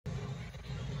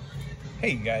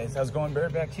Hey guys, how's it going?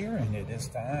 Bear back here, and it is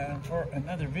time for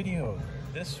another video.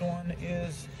 This one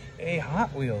is a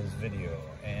Hot Wheels video,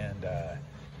 and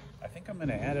I think I'm going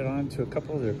to add it on to a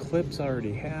couple of their clips I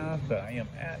already have, but I am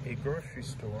at a grocery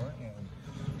store,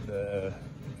 and the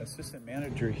assistant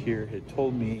manager here had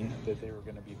told me that they were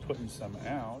going to be putting some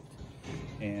out,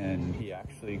 and he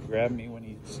actually grabbed me when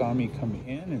he saw me come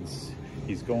in, and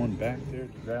he's going back there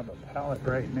to grab a pallet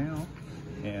right now,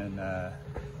 and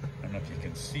I don't know if you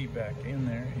can see back in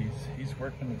there, he's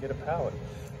working to get a pallet.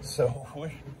 So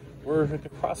we're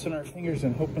crossing our fingers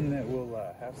and hoping that we'll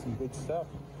have some good stuff.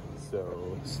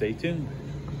 So stay tuned.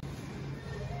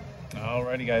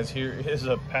 Alrighty guys, here is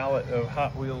a pallet of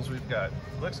Hot Wheels. We've got,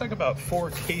 looks like about 4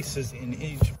 cases in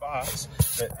each box,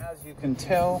 but as you can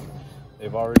tell,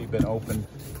 they've already been opened.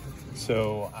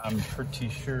 So I'm pretty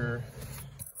sure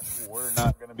we're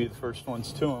not going to be the first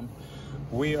ones to them.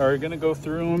 We are going to go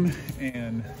through them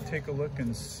and take a look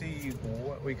and see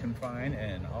what we can find,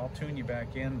 and I'll tune you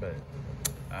back in, but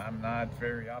I'm not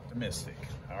very optimistic.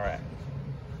 All right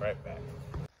back.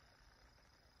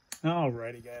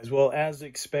 Alrighty guys, well, as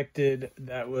expected,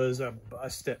 that was a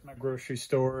bust at my grocery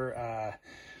store.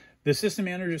 The assistant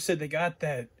manager said they got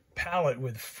that pallet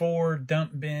with 4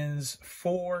 dump bins,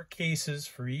 4 cases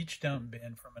for each dump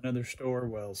bin from another store.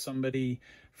 Well, somebody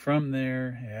from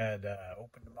there had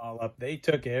opened them all up. They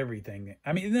took everything.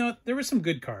 I mean, there were some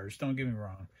good cars, don't get me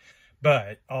wrong,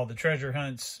 but all the treasure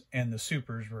hunts and the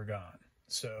supers were gone.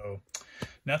 So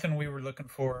nothing we were looking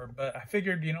for, but I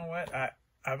figured, you know what,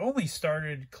 I've only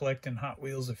started collecting Hot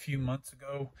Wheels a few months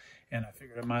ago, and I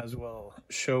figured I might as well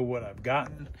show what I've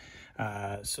gotten.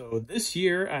 So this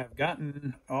year I've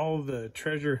gotten all the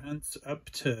treasure hunts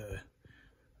up to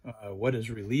what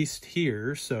is released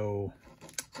here. So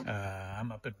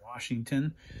I'm up in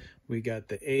Washington. We got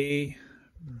the A,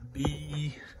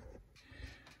 B,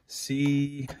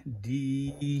 C,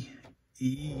 D,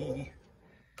 E,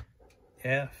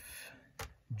 F,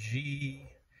 G,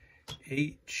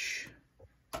 H,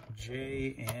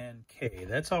 J, and K.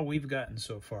 That's all we've gotten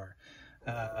so far.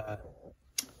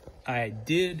 I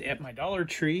did, at my Dollar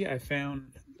Tree, I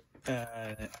found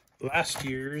last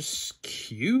year's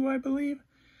Q, I believe.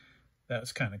 That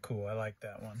was kind of cool. I like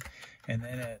that one. And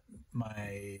then at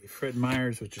my Fred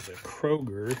Meyer's, which is a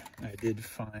Kroger, I did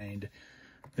find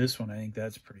this one. I think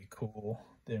that's pretty cool.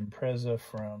 The Impreza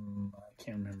from, I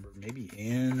can't remember, maybe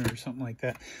N or something like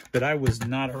that. But I was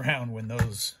not around when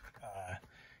those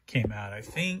came out. I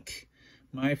think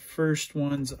my first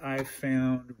ones I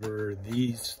found were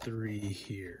these 3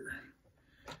 here.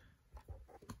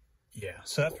 Yeah,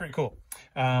 so that's pretty cool.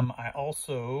 I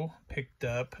also picked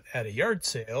up at a yard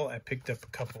sale, I picked up a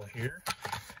couple here.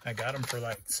 I got them for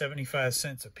like 75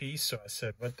 cents a piece, so I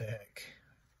said, what the heck?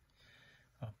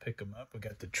 I'll pick them up. We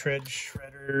got the Tread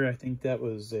Shredder. I think that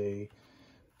was a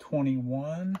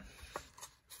 21.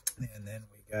 And then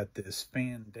we got this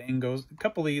Fandangos. A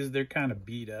couple of these, they're kind of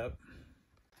beat up.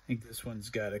 I think this one's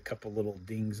got a couple little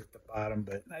dings at the bottom,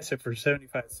 but I said for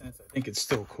 75 cents, I think it's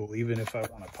still cool, even if I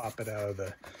want to pop it out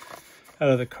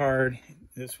of the card.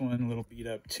 This one a little beat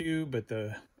up too, but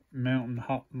the Mountain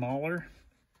Mauler,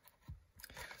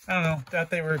 I don't know,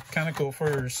 thought they were kind of cool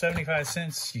for 75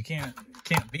 cents. You can't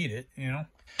beat it, you know.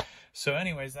 So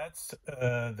anyways, that's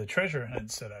the treasure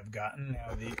hunts that I've gotten.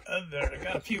 Now I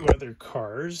got a few other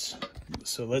cars,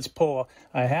 so let's pull.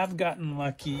 I have gotten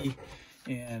lucky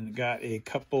and got a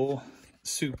couple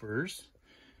supers.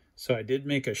 So I did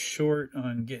make a short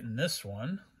on getting this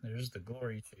one. There's the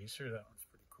Glory Chaser. That one's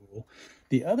pretty cool.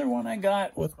 The other one I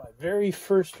got was my very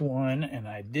first one, and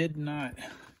I did not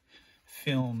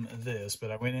film this,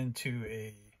 but I went into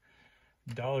a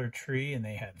Dollar Tree and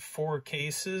they had 4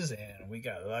 cases, and we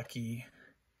got lucky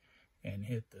and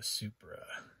hit the Supra.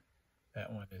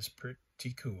 That one is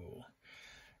pretty cool.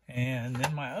 And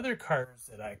then my other cars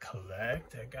that I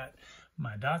collect, I got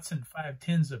my Datsun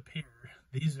 510s up here.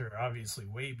 These are obviously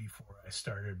way before I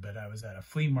started, but I was at a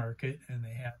flea market and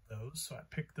they had those, so I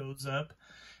picked those up.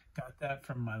 Got that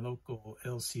from my local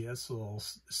LCS little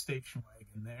station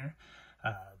wagon there.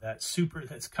 That Super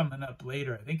that's coming up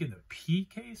later, I think in the P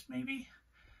case maybe.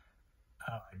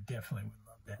 Oh, I definitely would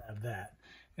love to have that.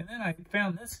 And then I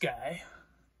found this guy,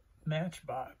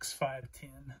 Matchbox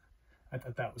 510. I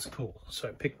thought that was cool, so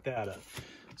I picked that up.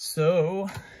 So,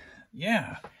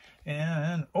 yeah.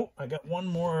 And, oh, I got one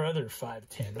more other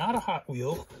 510. Not a Hot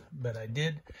Wheel, but I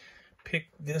did pick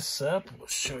this up. We'll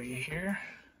show you here.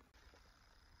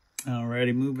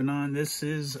 Alrighty, moving on. This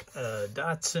is a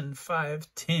Datsun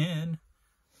 510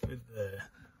 with the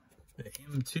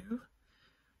M2.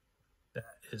 That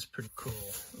is pretty cool.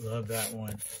 Love that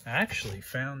one. I actually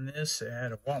found this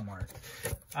at a Walmart.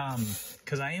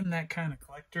 Because I am that kind of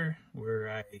collector where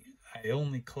I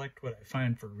only collect what I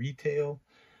find for retail.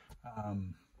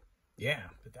 Yeah,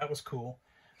 but that was cool.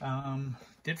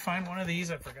 Did find one of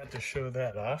these. I forgot to show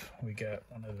that off. We got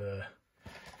one of the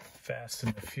Fast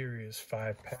and the Furious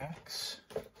 5-packs.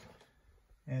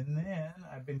 And then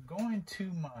I've been going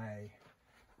to my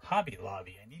Hobby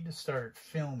Lobby. I need to start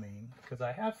filming because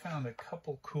I have found a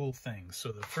couple cool things.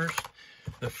 So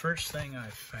the first thing I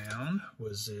found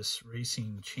was this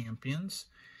Racing Champions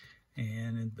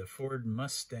and the Ford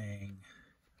Mustang.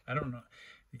 I don't know,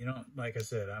 you know, like I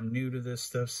said, I'm new to this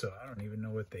stuff, so I don't even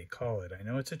know what they call it. I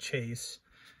know it's a chase,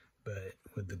 but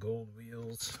with the gold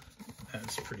wheels,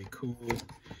 that's pretty cool.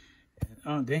 And,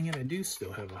 oh, dang it, I do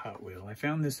still have a Hot Wheel. I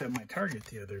found this at my Target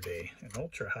the other day, an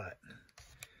Ultra Hot.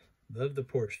 Love the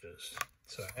Porsches,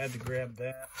 so I had to grab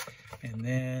that. And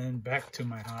then back to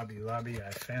my Hobby Lobby,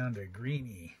 I found a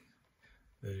greenie,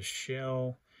 the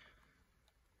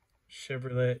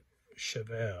Chevrolet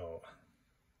Chevelle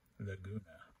Laguna.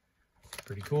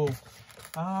 Pretty cool.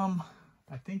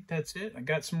 I think that's it. I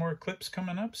got some more clips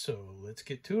coming up, so let's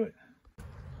get to it.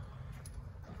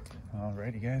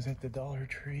 Alrighty guys, at the Dollar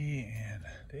Tree, and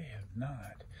they have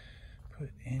not put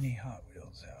any Hot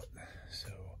Wheels out, so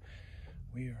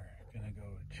we are gonna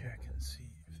go check and see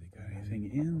if they got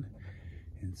anything in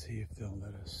and see if they'll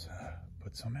let us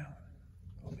put some out.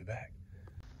 I'll be back.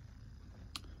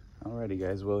 Alrighty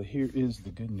guys, well here is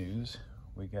the good news.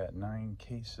 We got 9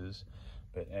 cases,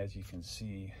 but as you can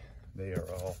see, they are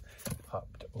all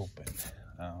popped open.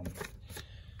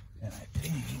 And I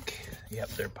think, yep,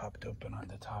 they're popped open on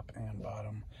the top and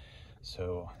bottom.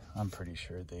 So I'm pretty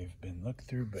sure they've been looked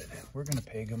through, but we're gonna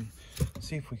peg them,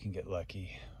 see if we can get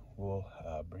lucky. We'll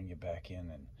bring you back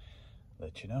in and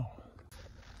let you know.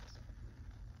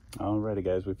 Alrighty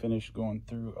guys, we finished going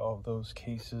through all those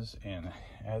cases, and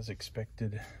as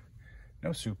expected,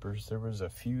 no supers. There was a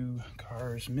few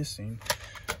cars missing,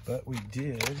 but we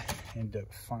did end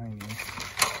up finding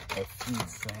a few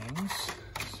things.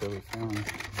 So we found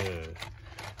the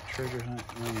Treasure Hunt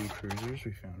Land Cruisers.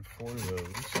 We found 4 of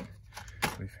those.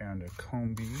 We found a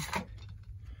Combi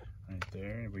right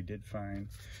there. We did find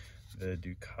the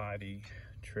Ducati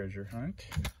Treasure Hunt.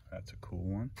 That's a cool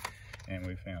one. And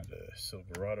we found a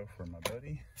Silverado for my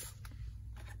buddy.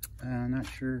 I'm not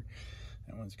sure.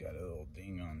 That one's got a little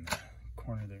ding on the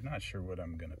corner there. Not sure what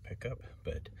I'm gonna pick up,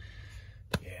 but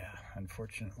yeah,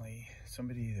 unfortunately,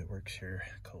 somebody that works here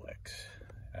collects.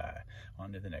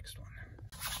 On to the next one.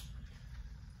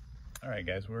 All right,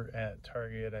 guys, we're at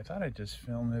Target. I thought I'd just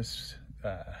film this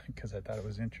because I thought it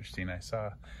was interesting. I saw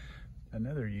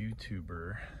another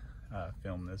YouTuber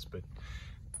film this, but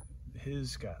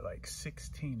his got like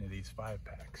 16 of these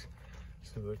 5-packs.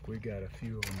 So look, we got a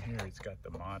few of them here. It's got the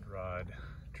Mod Rod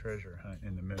Treasure Hunt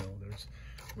in the middle.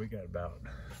 We got about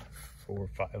 4 or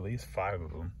 5, at least 5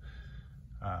 of them.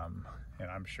 And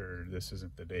I'm sure this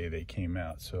isn't the day they came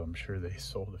out, so I'm sure they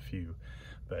sold a few,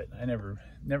 but I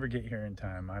never get here in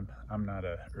time. I'm not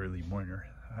a early morning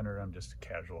hunter. I'm just a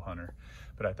casual hunter,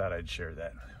 but I thought I'd share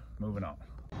that. Moving on.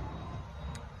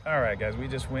 All right, guys, we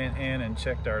just went in and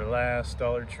checked our last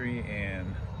Dollar Tree,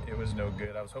 and it was no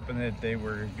good. I was hoping that they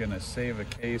were gonna save a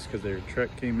case because their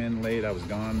truck came in late. I was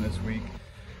gone this week,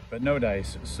 but no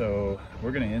dice. So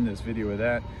we're gonna end this video with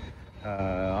that.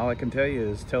 All I can tell you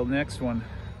is till the next one.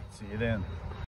 See you then.